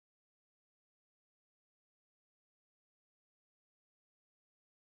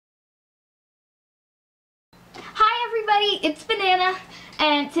everybody, it's Banana,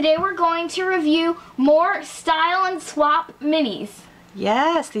 and today we're going to review more Style and Swap minis.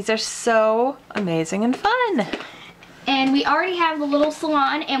 Yes, these are so amazing and fun. And we already have the little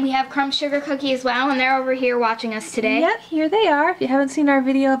salon, and we have Crumb Sugar Cookie as well, and they're over here watching us today. Yep, here they are. If you haven't seen our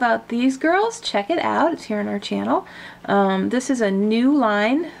video about these girls, check it out. It's here on our channel. This is a new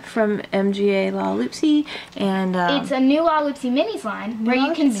line from MGA Lalaloopsy, and it's a new Lalaloopsy Minis line where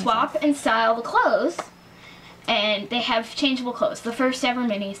you can swap and style the clothes. And they have changeable clothes. The first ever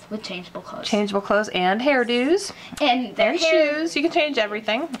minis with changeable clothes. Changeable clothes and hairdos. And their shoes. You can change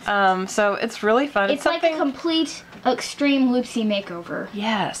everything. So it's really fun. It's like a complete extreme Loopsy makeover.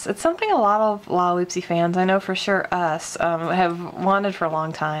 Yes, it's something a lot of Lalaloopsy fans, I know for sure us, have wanted for a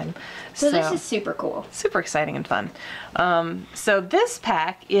long time. So this is super cool. Super exciting and fun. So this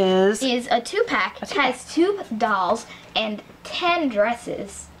pack is a 2-pack. It has 2 dolls and 10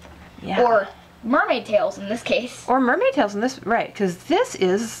 dresses. Yeah. Or mermaid tails in this case. Or mermaid tails in this, right, because this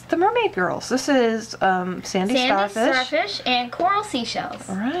is the Mermaid girls. This is Sandy Starfish and Coral Seashells.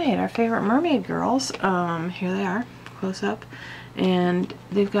 Right, our favorite mermaid girls. Here they are, close up. And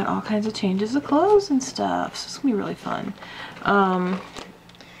they've got all kinds of changes of clothes and stuff, so it's going to be really fun. And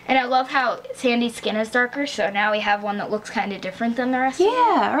I love how Sandy's skin is darker, so now we have one that looks kind of different than the rest of them.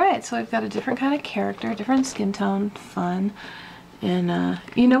 Yeah, right, so we've got a different kind of character, different skin tone, fun. And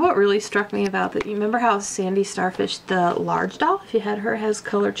you know what really struck me about that? You remember how Sandy Starfish, the large doll, if you had her, has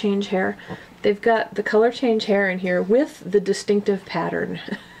color change hair? They've got the color change hair in here with the distinctive pattern.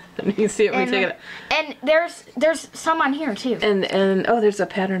 You can see it when you take it. And there's some on here too. And oh, there's a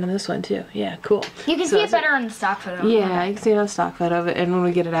pattern on this one too. Yeah, cool. You can see it better on the stock photo. Yeah, you can see it on the stock photo of it, and when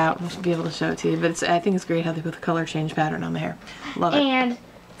we get it out, we'll be able to show it to you. But I think it's great how they put the color change pattern on the hair. Love it. And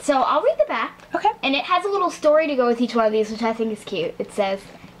so I'll read the back. Okay. And it has a little story to go with each one of these, which I think is cute. It says,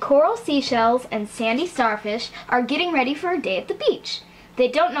 Coral Seashells and Sandy Starfish are getting ready for a day at the beach. They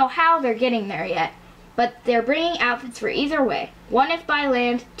don't know how they're getting there yet, but they're bringing outfits for either way. 1 if by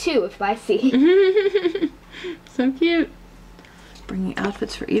land, 2 if by sea. So cute. Bringing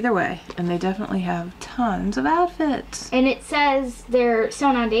outfits for either way, and they definitely have tons of outfits. And it says they're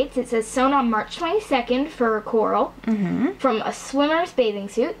sewn on dates. It says sewn on March 22nd for Coral from a swimmer's bathing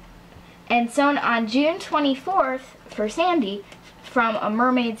suit, and sewn on June 24th for Sandy from a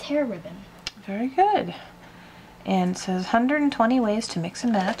mermaid's hair ribbon. Very good. And it says 120 ways to mix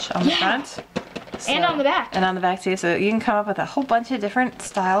and match on the front. So, and on the back. And on the back too, so you can come up with a whole bunch of different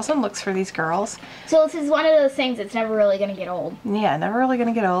styles and looks for these girls. So this is one of those things that's never really going to get old. Yeah, never really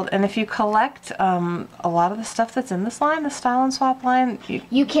going to get old. And if you collect a lot of the stuff that's in this line, the Style and Swap line,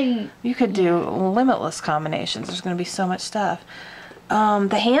 you could do limitless combinations. There's going to be so much stuff.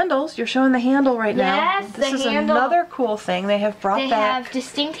 The handles, you're showing the handle right now. Yes, this is another cool thing. They have brought back. They have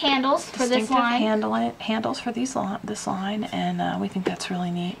distinct handles for this line. Handles for this line, and we think that's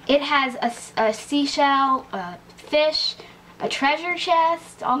really neat. It has a seashell, a fish, a treasure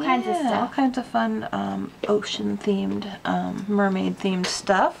chest, all kinds of stuff. All kinds of fun ocean-themed, mermaid-themed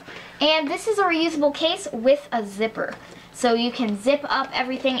stuff. And this is a reusable case with a zipper. So you can zip up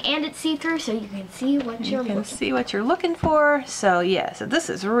everything, and it's see-through, so you can see what you're looking for. So yeah, so this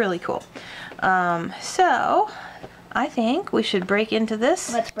is really cool. So I think we should break into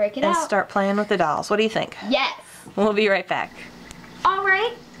this. Let's break it out. And start playing with the dolls. What do you think? Yes. We'll be right back.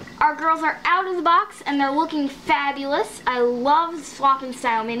 Alright, our girls are out of the box, and they're looking fabulous. I love Swap and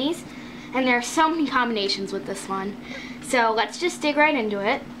Style minis, and there are so many combinations with this one. So let's just dig right into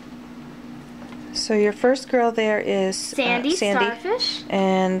it. So your first girl there is Sandy Starfish.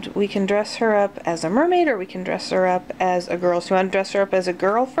 And we can dress her up as a mermaid, or we can dress her up as a girl. So you want to dress her up as a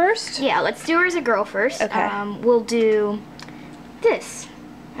girl first? Yeah, let's do her as a girl first. Okay. We'll do this.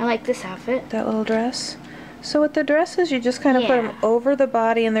 I like this outfit. That little dress. So with the dresses, you just kind of put them over the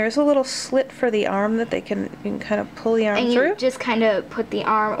body, and there's a little slit for the arm that you can kind of pull the arm through. And you just kind of put the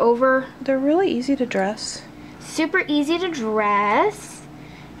arm over. They're really easy to dress. Super easy to dress.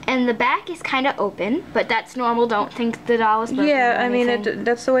 And the back is kind of open, but that's normal. Don't think the doll is broken. Yeah, I mean,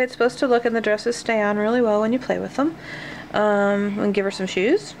 that's the way it's supposed to look, and the dresses stay on really well when you play with them. And give her some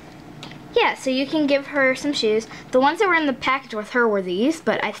shoes. Yeah, so you can give her some shoes. The ones that were in the package with her were these,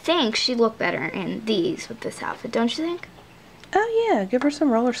 but I think she'd look better in these with this outfit, don't you think? Oh yeah, give her some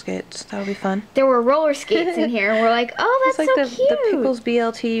roller skates. That'll be fun. There were roller skates in here, and we're like, oh, that's it's like so cute. The Pickles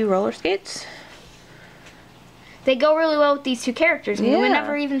BLT roller skates. They go really well with these two characters, and we would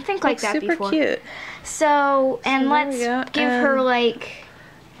never even think like that before. Super cute. So, and let's give her like...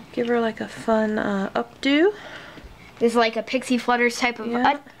 Give her like a fun updo. This is like a Pixie Flutters type of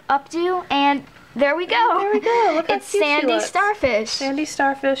updo, and there we go. There we go. Look how it's cute Sandy Starfish. Sandy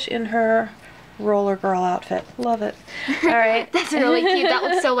Starfish in her roller girl outfit. Love it. All right. That's really cute. That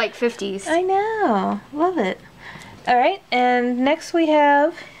looks so like 50s. I know. Love it. All right, and next we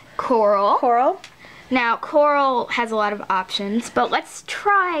have Coral. Coral. Now, Coral has a lot of options, but let's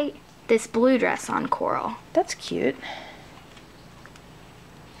try this blue dress on Coral. That's cute.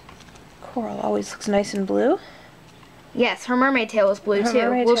 Coral always looks nice in blue. Yes, her mermaid tail is blue too.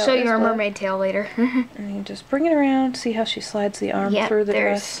 We'll show you her mermaid tail later. And you just bring it around, see how she slides the arm through the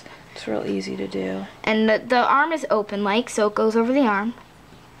dress. It's real easy to do. And the arm is open, like, so it goes over the arm.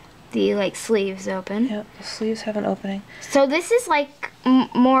 The, like, sleeves open. Yep, the sleeves have an opening. So this is, like,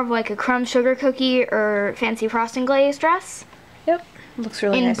 more of, like, a crumb sugar cookie or fancy frosting glaze dress. Yep, looks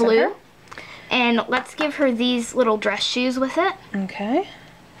really nice in blue. on her. And let's give her these little dress shoes with it. Okay.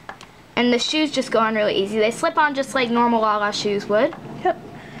 And the shoes just go on really easy. They slip on just like normal Lala shoes would. Yep.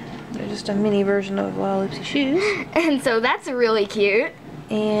 They're just a mini version of Lalaloopsy shoes. And so that's really cute.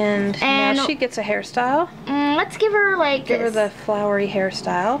 And now she gets a hairstyle. Let's give her like Give her the flowery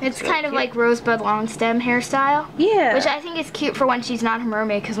hairstyle. It's kind of like rosebud long stem hairstyle. Yeah. Which I think is cute for when she's not a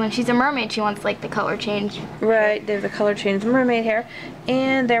mermaid, because when she's a mermaid she wants like the color change. Right, they have the color change mermaid hair.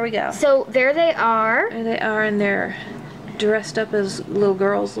 And there we go. So there they are. There they are in their dressed up as little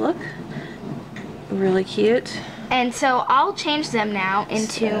girls look. Really cute. And so I'll change them now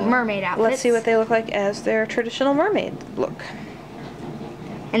into mermaid outfits. Let's see what they look like as their traditional mermaid look.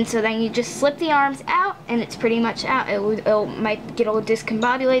 And so then you just slip the arms out, and it's pretty much out. It might get a little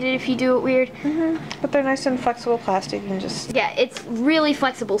discombobulated if you do it weird. But they're nice and flexible plastic. You can just it's really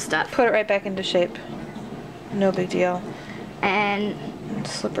flexible stuff. put it right back into shape. No big deal. And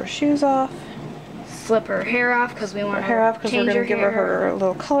slip her shoes off. Slip her hair off because we want to hair off because we're going to give her a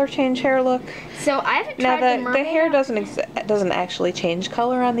little color change hair look. So I haven't tried the mermaid. The hair doesn't actually change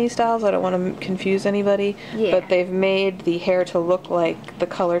color on these dolls. I don't want to confuse anybody. Yeah. But they've made the hair to look like the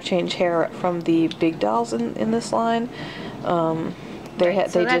color change hair from the big dolls in this line. They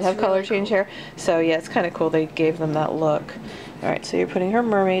did have color change hair. So yeah, it's kind of cool. They gave them that look. All right, so you're putting her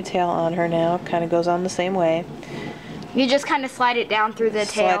mermaid tail on her now. Kind of goes on the same way. You just kind of slide it down through the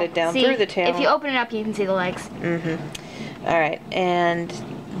tail. Slide it down through the tail. If you open it up, you can see the legs. Alright, and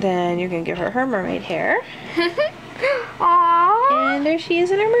then you're going to give her her mermaid hair. Aww. And there she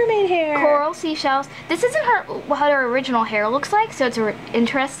is in her mermaid hair. Coral seashells. This isn't what her original hair looks like, so it's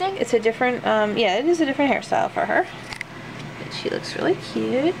interesting. It's a different, yeah, it is a different hairstyle for her. But she looks really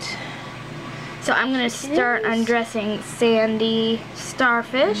cute. So I'm going to start undressing Sandy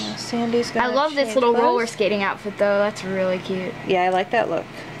Starfish. Sandy's going to I love this little roller skating outfit though. That's really cute. Yeah, I like that look.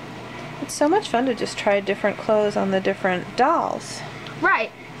 It's so much fun to just try different clothes on the different dolls.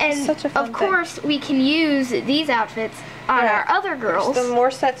 Right. And such a fun of course we can use these outfits on our other girls. The more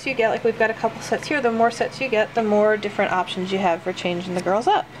sets you get, like we've got a couple sets here, the more sets you get, the more different options you have for changing the girls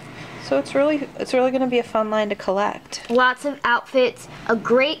up. So it's really going to be a fun line to collect. Lots of outfits, a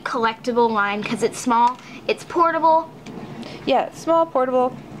great collectible line because it's small, it's portable. Yeah, it's small,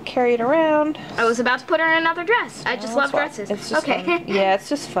 portable, carry it around. I was about to put her in another dress. I just love dresses. It's just fun. Yeah, it's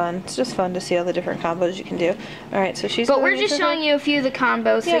just fun. It's just fun to see all the different combos you can do. All right, so she's. But we're just showing you a few of the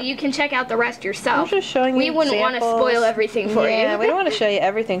combos, so you can check out the rest yourself. I'm just showing you. We wouldn't want to spoil everything for you. Yeah, we don't want to show you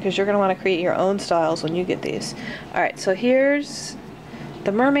everything because you're going to want to create your own styles when you get these. All right, so here's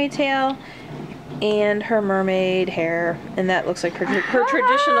the mermaid tail and her mermaid hair, and that looks like her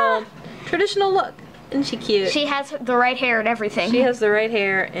traditional look. Isn't she cute? She has the right hair and everything. She has the right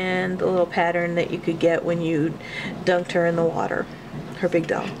hair and the little pattern that you could get when you dunked her in the water. Her big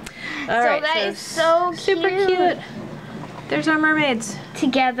doll. All right, that is so cute. Super cute. There's our mermaids.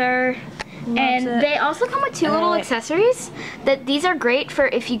 Together. And they also come with two little accessories. These are great for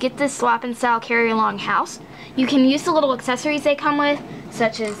if you get this slop and style carry along house. You can use the little accessories they come with,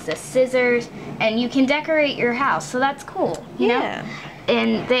 such as the scissors, and you can decorate your house. So that's cool, you know?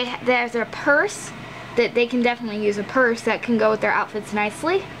 And there's a purse that they can definitely use, a purse that can go with their outfits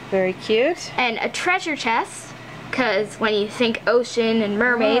nicely. Very cute. And a treasure chest, because when you think ocean and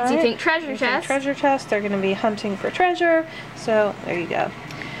mermaids, you think treasure chest. Treasure chest, they're going to be hunting for treasure. So there you go.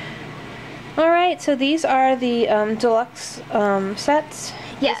 Alright, so these are the deluxe sets.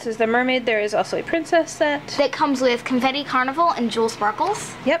 Yeah. This is the mermaid. There is also a princess set. That comes with confetti carnival and jewel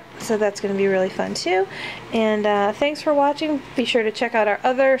sparkles. Yep, so that's going to be really fun too. And thanks for watching. Be sure to check out our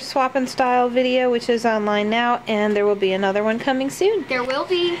other swap and style video, which is online now, and there will be another one coming soon. There will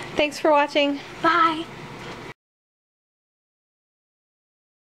be. Thanks for watching. Bye.